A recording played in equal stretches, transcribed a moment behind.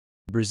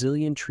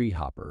Brazilian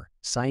treehopper,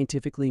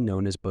 scientifically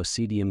known as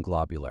Bosidium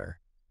globulare,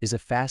 is a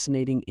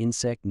fascinating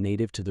insect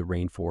native to the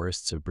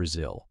rainforests of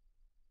Brazil.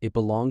 It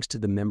belongs to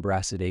the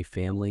Membracidae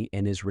family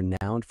and is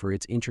renowned for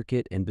its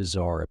intricate and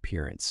bizarre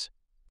appearance.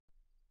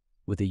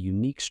 With a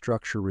unique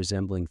structure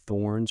resembling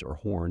thorns or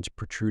horns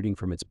protruding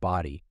from its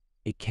body,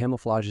 it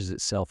camouflages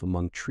itself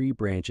among tree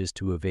branches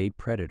to evade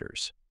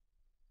predators.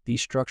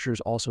 These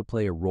structures also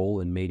play a role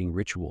in mating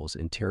rituals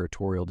and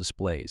territorial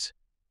displays.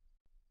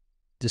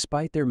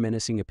 Despite their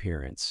menacing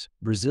appearance,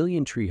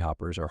 Brazilian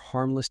treehoppers are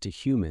harmless to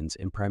humans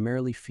and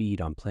primarily feed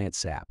on plant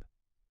sap.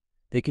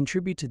 They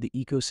contribute to the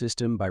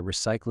ecosystem by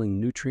recycling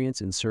nutrients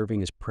and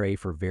serving as prey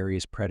for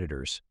various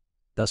predators,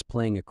 thus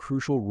playing a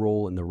crucial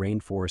role in the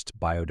rainforest's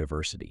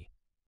biodiversity.